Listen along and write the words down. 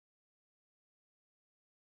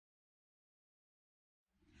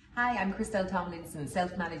Hi, I'm Krystal Tomlinson,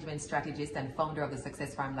 self-management strategist and founder of the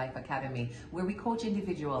Success Farm Life Academy, where we coach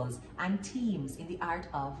individuals and teams in the art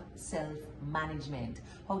of self-management.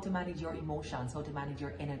 How to manage your emotions, how to manage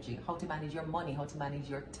your energy, how to manage your money, how to manage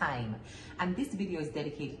your time. And this video is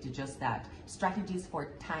dedicated to just that, strategies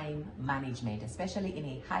for time management, especially in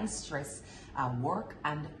a high-stress work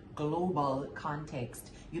and global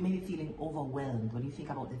context. You may be feeling overwhelmed when you think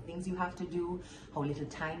about the things you have to do, how little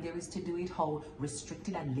time there is to do it, how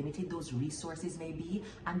restricted and limited those resources may be,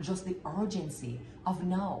 and just the urgency of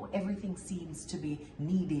now. Everything seems to be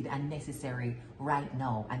needed and necessary right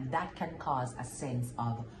now, and that can cause a sense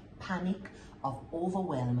of panic, of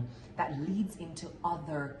overwhelm that leads into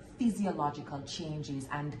other physiological changes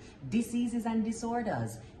and diseases and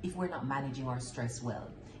disorders if we're not managing our stress well.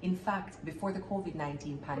 In fact, before the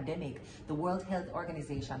COVID-19 pandemic, the World Health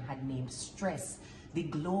Organization had named stress the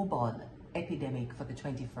global epidemic for the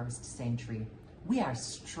 21st century. We are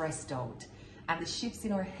stressed out, and the shifts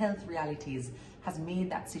in our health realities has made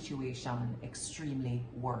that situation extremely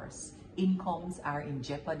worse. Incomes are in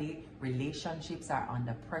jeopardy, relationships are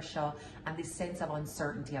under pressure, and the sense of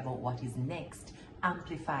uncertainty about what is next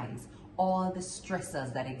amplifies all the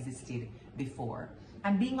stressors that existed before.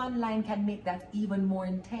 And being online can make that even more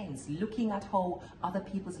intense, looking at how other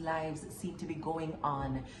people's lives seem to be going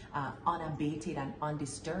on unabated and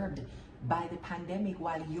undisturbed by the pandemic,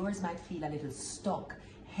 while yours might feel a little stuck,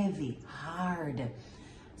 heavy, hard.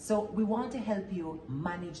 So we want to help you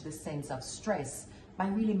manage the sense of stress by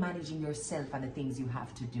really managing yourself and the things you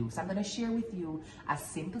have to do. So I'm going to share with you a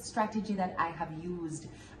simple strategy that I have used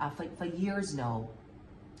for years now.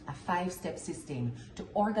 A 5-step system to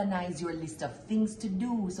organize your list of things to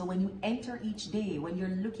do. So when you enter each day, when you're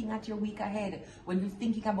looking at your week ahead, when you're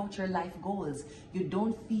thinking about your life goals, you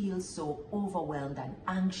don't feel so overwhelmed and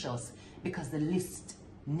anxious because the list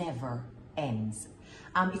never ends.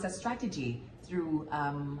 It's a strategy through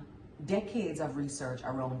decades of research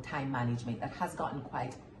around time management that has gotten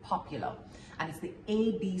quite popular. And it's the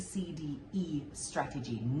ABCDE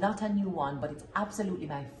strategy, not a new one, but it's absolutely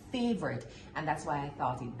my favorite. And that's why I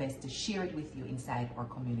thought it best to share it with you inside our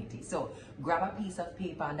community. So grab a piece of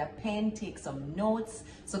paper and a pen, take some notes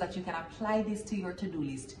so that you can apply this to your to-do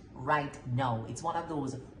list right now. It's one of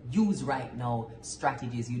those use right now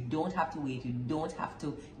strategies. You don't have to wait. You don't have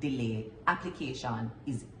to delay. Application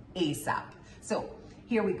is ASAP. So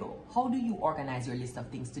here we go. How do you organize your list of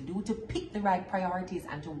things to do, to pick the right priorities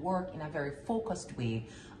and to work in a very focused way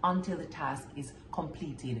until the task is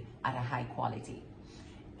completed at a high quality?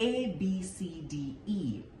 A, B, C, D,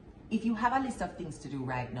 E. If you have a list of things to do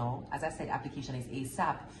right now, as I said, application is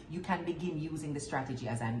ASAP, you can begin using the strategy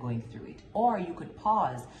as I'm going through it. Or you could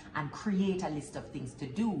pause and create a list of things to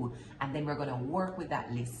do, and then we're going to work with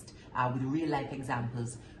that list with real life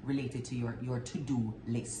examples related to your to-do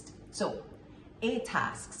list. So, A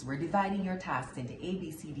tasks. We're dividing your tasks into A, B,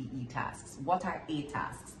 C, D, E tasks. What are A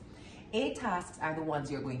tasks? A tasks are the ones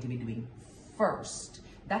you're going to be doing first.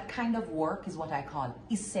 That kind of work is what I call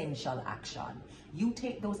essential action. You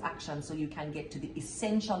take those actions so you can get to the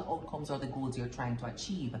essential outcomes or the goals you're trying to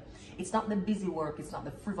achieve. It's not the busy work, it's not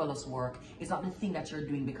the frivolous work, it's not the thing that you're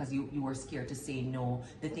doing because you were scared to say no,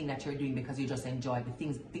 the thing that you're doing because you just enjoy it, the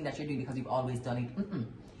thing that you're doing because you've always done it.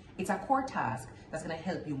 It's a core task that's going to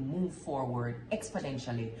help you move forward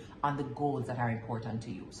exponentially on the goals that are important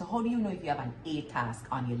to you. So how do you know if you have an A task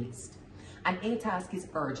on your list? An A task is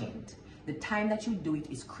urgent. The time that you do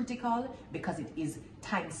it is critical because it is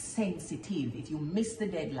time sensitive. If you miss the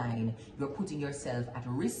deadline, you're putting yourself at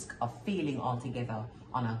risk of failing altogether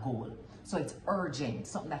on a goal. So it's urgent,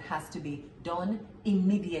 something that has to be done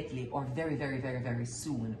immediately or very, very, very, very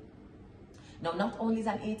soon. Now, not only is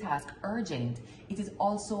an A task urgent, it is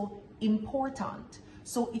also important.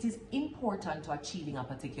 So it is important to achieving a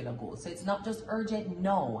particular goal. So it's not just urgent,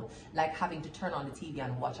 no, like having to turn on the TV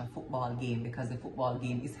and watch a football game because the football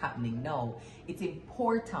game is happening. No, it's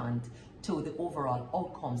important to the overall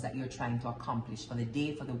outcomes that you're trying to accomplish for the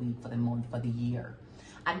day, for the week, for the month, for the year.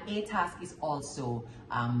 An A task is also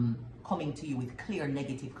coming to you with clear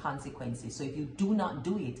negative consequences. So if you do not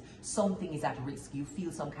do it, something is at risk. You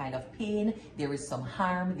feel some kind of pain, there is some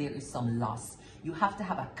harm, there is some loss. You have to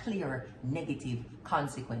have a clear negative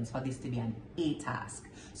consequence for this to be an A task.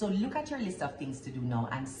 So look at your list of things to do now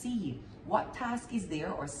and see what task is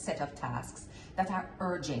there or set of tasks that are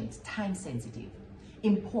urgent, time sensitive,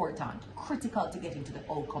 important, critical to getting to the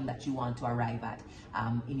outcome that you want to arrive at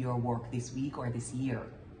in your work this week or this year.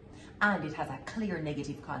 and it has a clear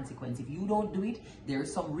negative consequence. If you don't do it, there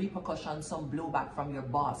is some repercussion, some blowback from your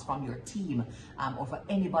boss, from your team, or for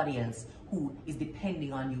anybody else who is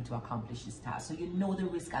depending on you to accomplish this task. So you know the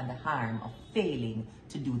risk and the harm of failing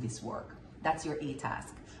to do this work. That's your A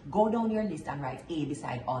task. Go down your list and write A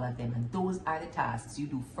beside all of them, and those are the tasks you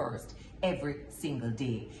do first every single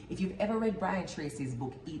day. If you've ever read Brian Tracy's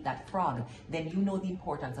book, Eat That Frog, then you know the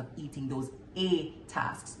importance of eating those A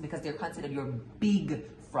tasks because they're considered your big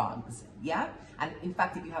frogs, yeah? And in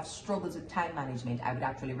fact, if you have struggles with time management, I would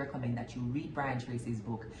actually recommend that you read Brian Tracy's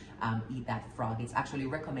book, Eat That Frog. It's actually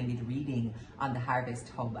recommended reading on the Harvest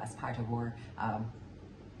Hub as part of our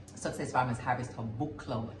Success Farmers Harvest Hub book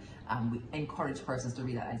club. We encourage persons to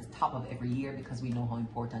read that at the top of every year because we know how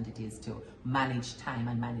important it is to manage time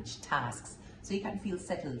and manage tasks so you can feel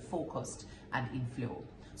settled, focused, and in flow.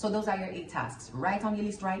 So those are your A tasks. Write on your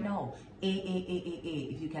list right now, A,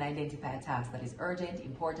 if you can identify a task that is urgent,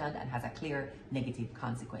 important, and has a clear negative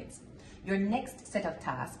consequence. Your next set of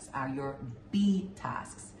tasks are your B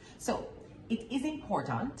tasks. So it is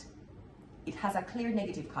important, it has a clear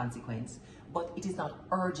negative consequence, but it is not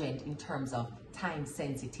urgent in terms of time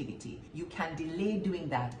sensitivity. You can delay doing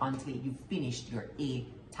that until you've finished your A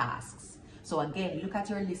tasks. So again, look at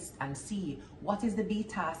your list and see what is the B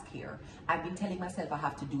task here. I've been telling myself I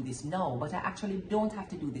have to do this now, but I actually don't have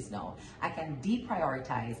to do this now. I can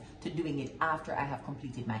deprioritize to doing it after I have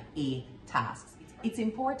completed my A tasks. It's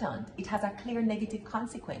important. It has a clear negative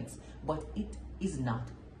consequence, but it is not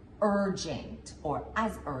urgent or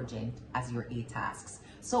as urgent as your A tasks.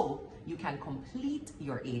 So you can complete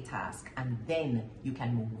your A task and then you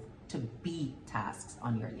can move to B tasks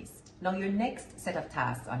on your list. Now your next set of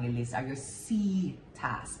tasks on your list are your C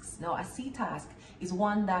tasks. Now a C task is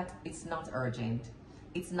one that it's not urgent,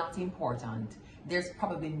 it's not important, there's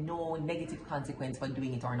probably no negative consequence for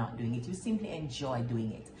doing it or not doing it. You simply enjoy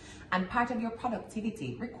doing it. And part of your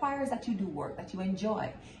productivity requires that you do work that you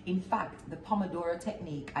enjoy. In fact, the Pomodoro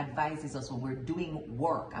technique advises us when we're doing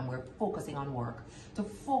work and we're focusing on work to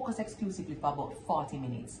focus exclusively for about 40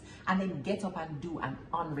 minutes and then get up and do an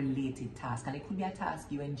unrelated task. And it could be a task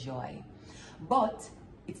you enjoy. But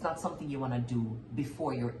it's not something you want to do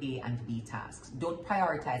before your A and B tasks. Don't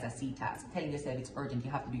prioritize a C task, telling yourself it's urgent,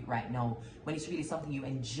 you have to do it right now, when it's really something you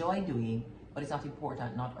enjoy doing, but it's not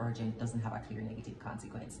important, not urgent, doesn't have a clear negative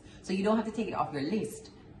consequence. So you don't have to take it off your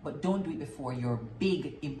list, but don't do it before your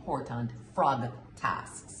big, important frog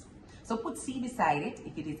tasks. So put C beside it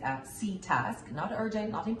if it is a C task, not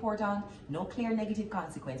urgent, not important, no clear negative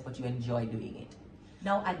consequence, but you enjoy doing it.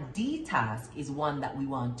 Now a D task is one that we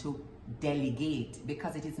want to delegate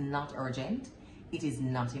because it is not urgent, it is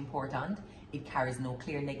not important, it carries no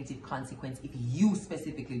clear negative consequence if you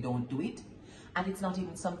specifically don't do it, and it's not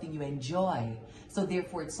even something you enjoy. So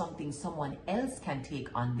therefore it's something someone else can take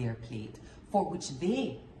on their plate, for which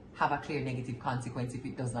they have a clear negative consequence if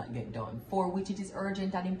it does not get done, for which it is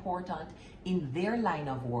urgent and important in their line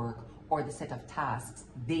of work or the set of tasks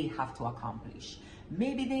they have to accomplish.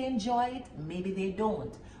 Maybe they enjoy it, maybe they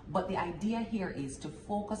don't. But the idea here is to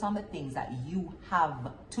focus on the things that you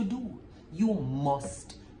have to do. You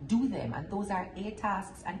must do them. And those are A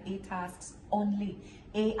tasks and A tasks only.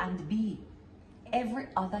 A and B. Every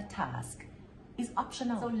other task is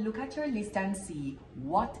optional. So look at your list and see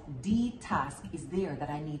what D task is there that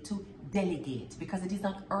I need to delegate because it is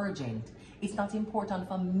not urgent. It's not important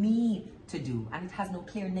for me to do and it has no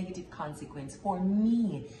clear negative consequence for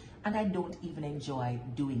me. And I don't even enjoy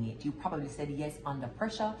doing it. You probably said yes under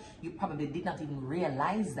pressure. You probably did not even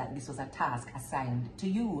realize that this was a task assigned to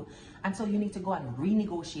you. And so you need to go and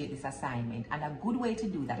renegotiate this assignment. And a good way to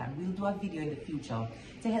do that, and we'll do a video in the future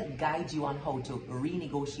to help guide you on how to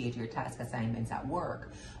renegotiate your task assignments at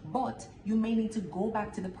work. But you may need to go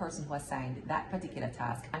back to the person who assigned that particular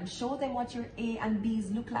task and show them what your A and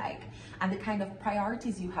B's look like and the kind of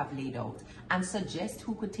priorities you have laid out and suggest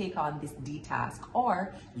who could take on this D task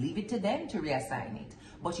or leave it to them to reassign it.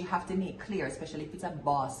 But you have to make clear, especially if it's a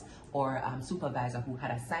boss or supervisor who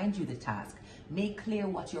had assigned you the task, make clear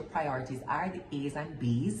what your priorities are, the A's and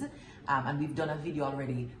B's. And we've done a video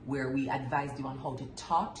already where we advised you on how to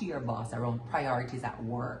talk to your boss around priorities at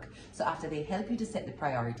work. So after they help you to set the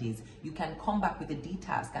priorities, you can come back with a D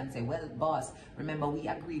task and say, well, boss, remember we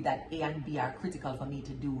agreed that A and B are critical for me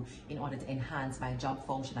to do in order to enhance my job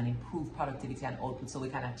function and improve productivity and output so we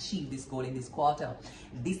can achieve this goal in this quarter.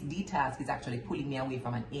 This D task is actually pulling me away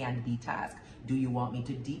from an A and B task. Do you want me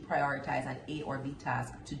to deprioritize an A or B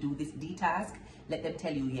task to do this D task? Let them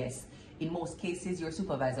tell you yes. In most cases, your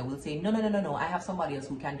supervisor will say, no, I have somebody else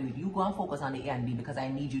who can do it. You go and focus on the A and B because I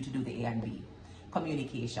need you to do the A and B.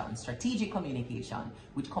 communication, strategic communication,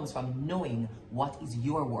 which comes from knowing what is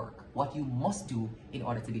your work, what you must do in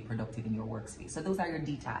order to be productive in your workspace. So those are your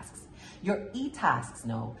D tasks. Your E tasks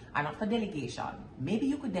now are not for delegation. Maybe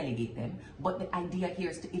you could delegate them, but the idea here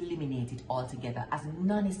is to eliminate it altogether as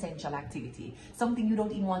non-essential activity, something you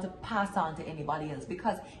don't even want to pass on to anybody else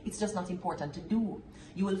because it's just not important to do.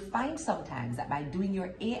 You will find sometimes that by doing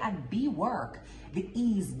your A and B work, the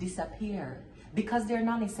E's disappear. Because they're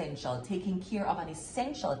non-essential, taking care of an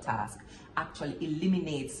essential task actually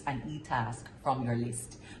eliminates an E task from your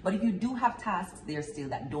list. But if you do have tasks there still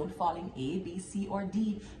that don't fall in A, B, C, or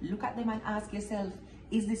D, look at them and ask yourself,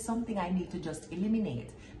 is this something I need to just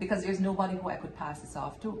eliminate? Because there's nobody who I could pass this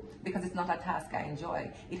off to, because it's not a task I enjoy.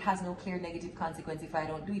 It has no clear negative consequence if I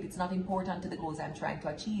don't do it. It's not important to the goals I'm trying to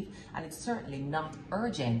achieve, and it's certainly not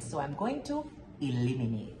urgent, so I'm going to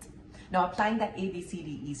eliminate. Now, applying that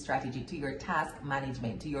ABCDE strategy to your task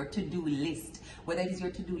management, to your to-do list, whether it is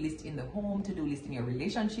your to-do list in the home, to-do list in your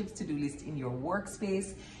relationships, to-do list in your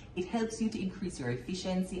workspace, it helps you to increase your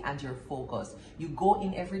efficiency and your focus. You go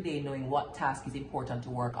in every day knowing what task is important to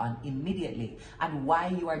work on immediately and why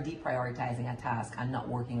you are deprioritizing a task and not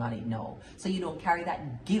working on it now. So you don't carry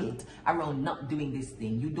that guilt around not doing this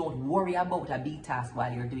thing. You don't worry about a B task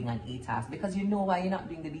while you're doing an A task because you know why you're not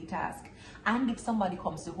doing the B task. And if somebody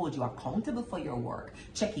comes to hold you accountable for your work,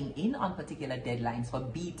 checking in on particular deadlines for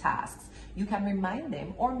B tasks, you can remind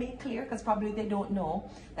them or make clear, because probably they don't know,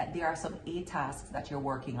 that there are some A tasks that you're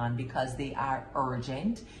working on because they are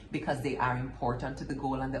urgent, because they are important to the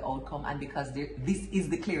goal and the outcome, and because this is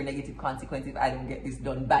the clear negative consequence if I don't get this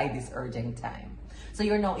done by this urgent time. So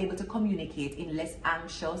you're now able to communicate in less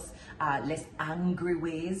anxious, less angry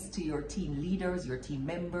ways to your team leaders, your team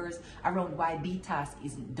members, around why B task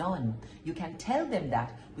isn't done. You can tell them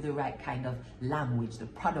that with the right kind of language, the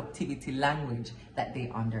productivity language that they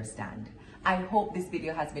understand. I hope this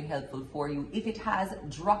video has been helpful for you. If it has,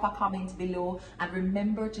 drop a comment below, and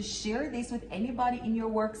remember to share this with anybody in your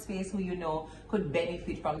workspace who you know could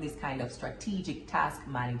benefit from this kind of strategic task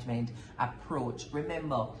management approach.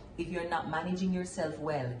 Remember, if you're not managing yourself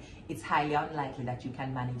well, it's highly unlikely that you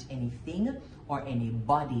can manage anything or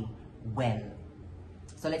anybody well.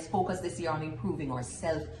 So let's focus this year on improving our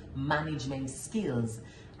self-management skills,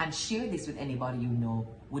 and share this with anybody you know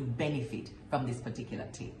would benefit from this particular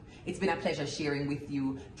tip. It's been a pleasure sharing with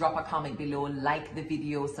you. Drop a comment below, like the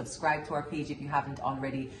video, subscribe to our page if you haven't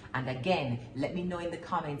already. And again, let me know in the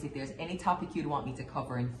comments if there's any topic you'd want me to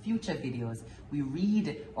cover in future videos. We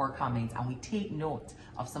read our comments and we take note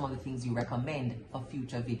of some of the things you recommend for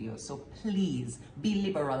future videos. So please be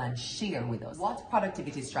liberal and share with us what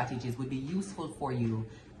productivity strategies would be useful for you,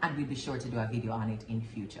 and we'll be sure to do a video on it in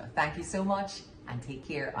future. Thank you so much, and take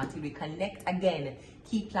care until we connect again.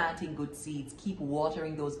 Keep planting good seeds, keep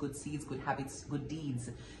watering those good seeds, good habits, good deeds,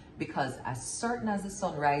 because as certain as the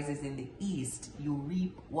sun rises in the east, you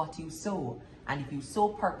reap what you sow. And if you sow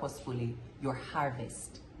purposefully, your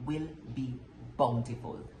harvest will be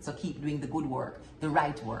bountiful. So keep doing the good work, the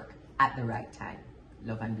right work at the right time.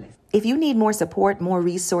 Love and bless. If you need more support, more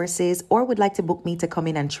resources, or would like to book me to come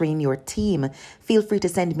in and train your team, feel free to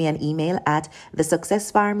send me an email at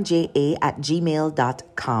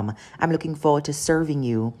thesuccessfarmja@gmail.com. I'm looking forward to serving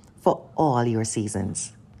you for all your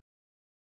seasons.